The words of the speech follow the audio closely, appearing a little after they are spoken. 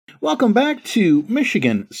Welcome back to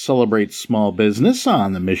Michigan Celebrates Small Business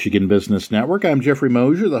on the Michigan Business Network. I'm Jeffrey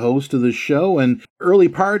Mosier, the host of the show, and early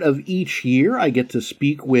part of each year I get to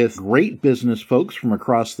speak with great business folks from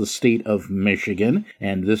across the state of Michigan,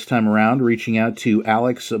 and this time around reaching out to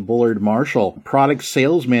Alex Bullard Marshall, Product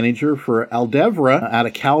Sales Manager for Aldevra out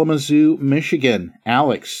of Kalamazoo, Michigan.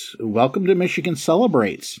 Alex, welcome to Michigan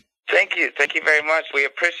Celebrates. Thank you. Thank you very much. We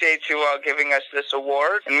appreciate you all giving us this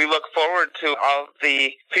award, and we look forward to all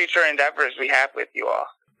the future endeavors we have with you all.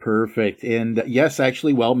 Perfect. And yes,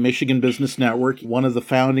 actually, Michigan Business Network, one of the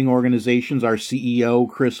founding organizations, our CEO,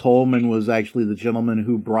 Chris Holman, was actually the gentleman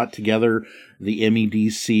who brought together the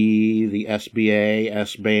MEDC, the SBA,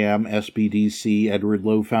 SBAM, SBDC, Edward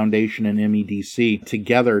Lowe Foundation, and MEDC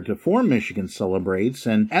together to form Michigan Celebrates.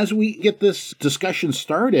 And as we get this discussion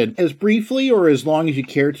started, as briefly or as long as you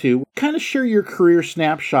care to, kind of share your career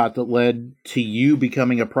snapshot that led to you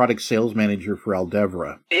becoming a product sales manager for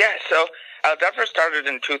Aldevra. Yeah, so Aldevra started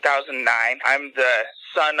in 2009. I'm the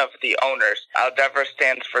son of the owners. Aldevra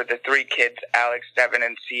stands for the three kids, Alex, Devin,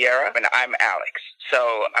 and Sierra, and I'm Alex.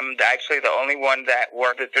 So I'm actually the only one that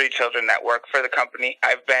the three children that work for the company.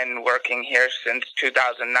 I've been working here since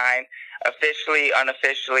 2009. Officially,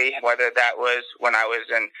 unofficially, whether that was when I was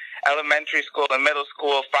in elementary school and middle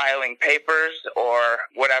school filing papers or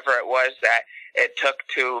whatever it was that it took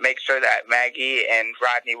to make sure that Maggie and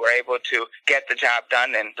Rodney were able to get the job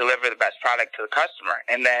done and deliver the best product to the customer.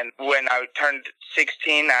 And then when I turned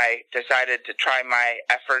 16, I decided to try my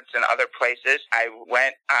efforts in other places. I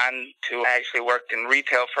went on to actually work in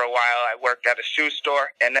retail for a while. I worked at a shoe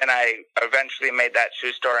store, and then I eventually made that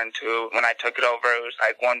shoe store into, when I took it over, it was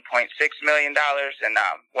like $1.6 million. And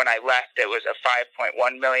when I left, it was a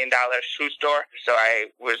 $5.1 million shoe store. So I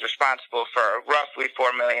was responsible for roughly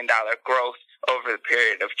 $4 million growth over the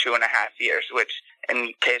period of 2.5 years, which,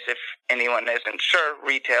 in case if anyone isn't sure,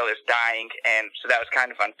 retail is dying, and so that was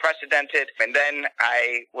kind of unprecedented. And then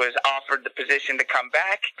I was offered the position to come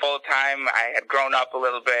back full-time. I had grown up a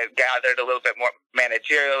little bit, gathered a little bit more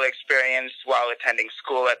managerial experience while attending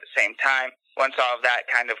school at the same time. Once all of that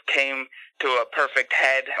kind of came to a perfect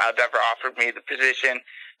head, Aldevra offered me the position.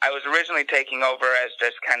 I was originally taking over as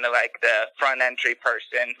just kind of like the front entry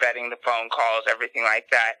person, vetting the phone calls, everything like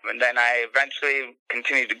that. And then I eventually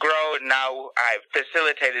continued to grow. Now I've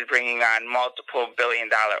facilitated bringing on multiple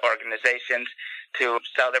billion-dollar organizations to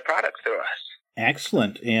sell their products through us.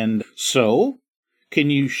 Excellent. And so, can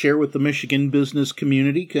you share with the Michigan business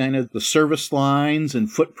community kind of the service lines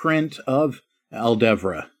and footprint of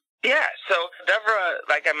Aldevra? Yeah, so Aldevra,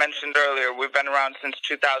 like I mentioned earlier, we've been around since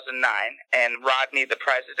 2009, and Rodney, the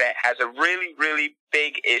president, has a really, really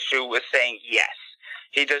big issue with saying yes.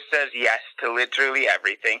 He just says yes to literally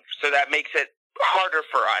everything, so that makes it harder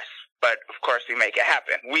for us. But, of course, we make it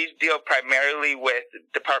happen. We deal primarily with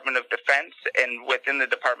Department of Defense, and within the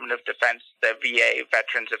Department of Defense, the VA,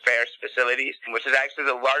 Veterans Affairs facilities, which is actually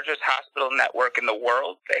the largest hospital network in the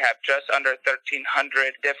world. They have just under 1,300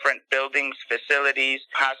 different buildings, facilities,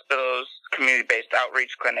 hospitals, community-based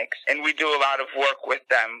outreach clinics, and we do a lot of work with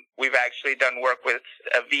them. We've actually done work with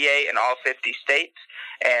a VA in all 50 states,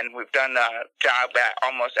 and we've done a job at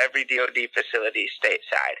almost every DoD facility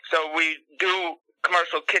stateside. So we do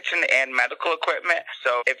commercial kitchen and medical equipment.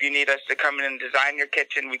 So if you need us to come in and design your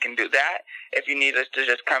kitchen, we can do that. If you need us to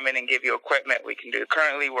just come in and give you equipment, we can do it.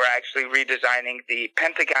 Currently, we're actually redesigning the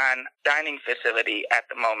Pentagon dining facility at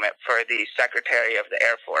the moment for the Secretary of the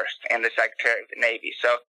Air Force and the Secretary of the Navy.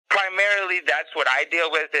 So primarily, that's what I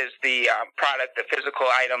deal with is the product, the physical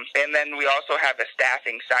items. And then we also have a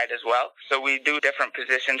staffing side as well. So we do different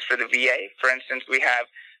positions for the VA. For instance, we have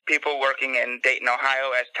people working in Dayton,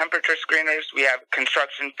 Ohio as temperature screeners. We have a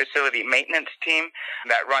construction facility maintenance team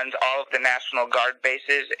that runs all of the National Guard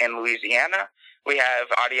bases in Louisiana. We have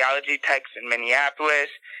audiology techs in Minneapolis,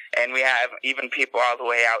 and we have even people all the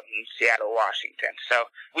way out in Seattle, Washington. So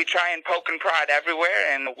we try and poke and prod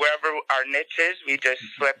everywhere, and wherever our niche is, we just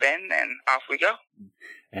slip in and off we go.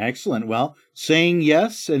 Excellent. Well, saying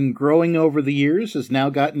yes and growing over the years has now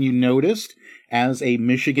gotten you noticed as a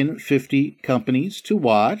Michigan 50 Companies to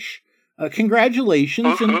Watch.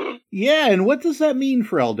 Congratulations. Mm-hmm. And what does that mean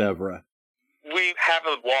for Aldevra? We have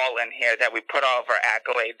a wall in here that we put all of our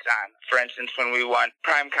accolades on. For instance, when we won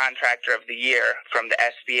Prime Contractor of the Year from the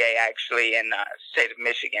SBA, actually, in the state of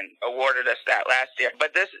Michigan, awarded us that last year.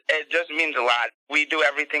 But it just means a lot. We do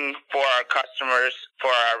everything for our customers, for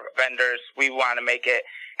our vendors. We want to make it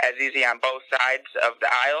as easy on both sides of the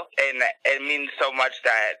aisle. And it means so much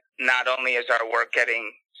that not only is our work getting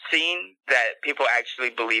seen, that people actually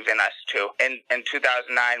believe in us too. In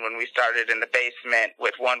 2009, when we started in the basement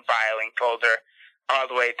with one filing folder, all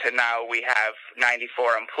the way to now we have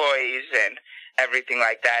 94 employees and everything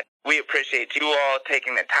like that. We appreciate you all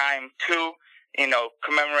taking the time to,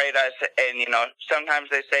 commemorate us. And, sometimes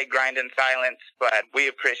they say grind in silence, but we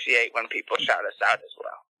appreciate when people shout us out as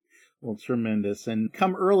well. Well, tremendous. And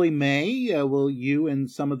come early May, will you and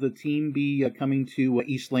some of the team be coming to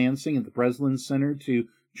East Lansing at the Breslin Center to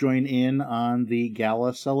join in on the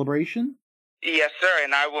gala celebration? Yes, sir,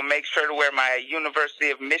 and I will make sure to wear my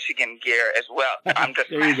University of Michigan gear as well. I'm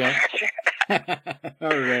just there you go.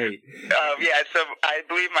 All right. So I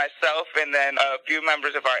believe myself and then a few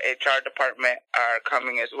members of our HR department are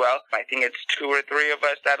coming as well. I think it's 2 or 3 of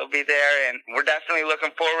us that'll be there, and we're definitely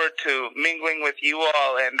looking forward to mingling with you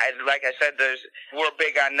all. And like I said, we're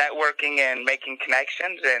big on networking and making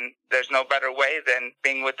connections, and there's no better way than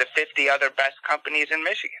being with the 50 other best companies in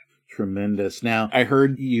Michigan. Tremendous. Now, I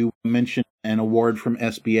heard you mention an award from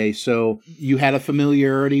SBA, so you had a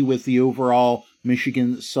familiarity with the overall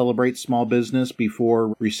Michigan Celebrate Small Business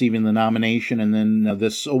before receiving the nomination and then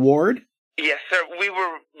this award? Yes, sir. We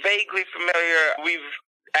were vaguely familiar. We've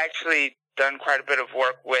actually done quite a bit of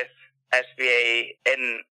work with SBA,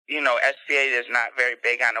 and, SBA is not very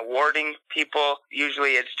big on awarding people.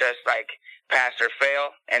 Usually it's just like pass or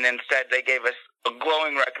fail, and instead they gave us a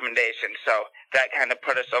glowing recommendation, so that kind of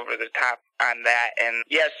put us over the top on that. And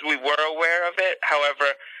yes, we were aware of it.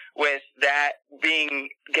 However, with that being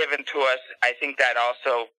given to us, I think that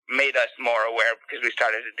also made us more aware because we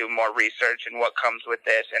started to do more research and what comes with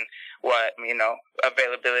this and what,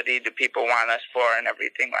 availability do people want us for and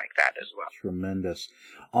everything like that as well. Tremendous.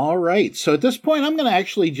 All right. So at this point, I'm going to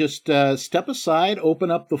actually just step aside,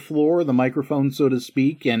 open up the floor, the microphone, so to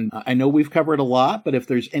speak. And I know we've covered a lot, but if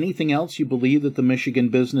there's anything else you believe that the Michigan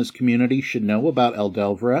business community should know about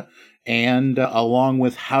Aldelvra, and along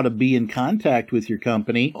with how to be in contact with your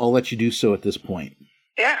company, I'll let you do so at this point.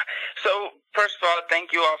 Yeah. So first of all,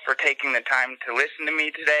 thank you all for taking the time to listen to me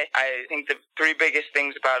today. I think the 3 biggest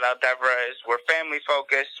things about Aldelvra is we're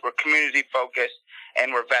family-focused, we're community-focused,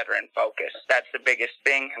 and we're veteran-focused. That's the biggest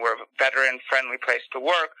thing. We're a veteran-friendly place to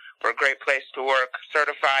work. We're a great place to work,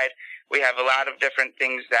 certified. We have a lot of different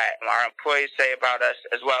things that our employees say about us,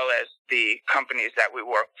 as well as the companies that we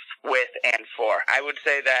work with and for. I would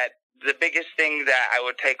say that the biggest thing that I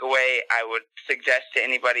would take away, I would suggest to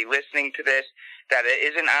anybody listening to this that it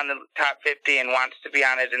isn't on the top 50 and wants to be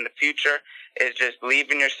on it in the future, is just believe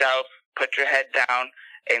in yourself, put your head down,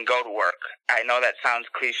 and go to work. I know that sounds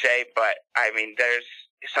cliche, but there's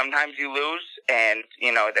sometimes you lose, and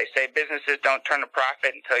they say businesses don't turn a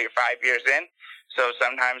profit until you're 5 years in. So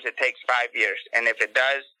sometimes it takes 5 years, and if it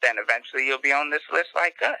does, then eventually you'll be on this list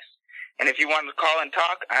like us. And if you want to call and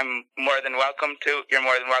talk, you're more than welcome to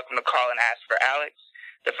call and ask for Alex.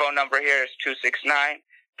 The phone number here is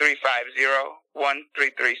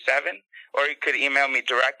 269-350-1337, or you could email me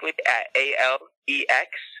directly at alex@A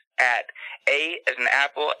as in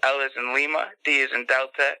Apple, L as in Lima, D as in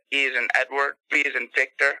Delta, E as in Edward, B as in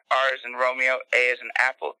Victor, R as in Romeo, A as in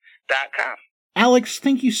Apple.com. Alex,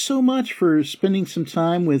 thank you so much for spending some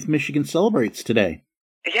time with Michigan Celebrates today.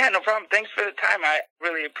 Yeah, no problem. Thanks for the time. I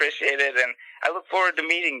really appreciate it, and I look forward to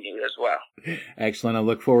meeting you as well. Excellent. I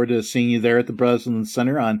look forward to seeing you there at the Breslin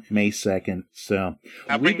Center on May 2nd. So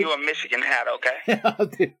I'll bring you a Michigan hat,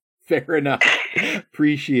 okay? Fair enough.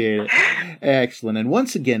 Appreciate it. Excellent. And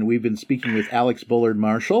once again, we've been speaking with Alex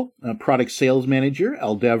Bullard-Marshall, a product sales manager,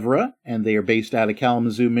 Aldelvra, and they are based out of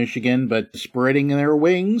Kalamazoo, Michigan, but spreading their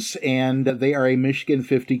wings, and they are a Michigan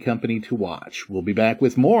 50 company to watch. We'll be back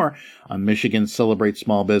with more on Michigan Celebrate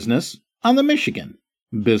Small Business on the Michigan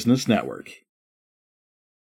Business Network.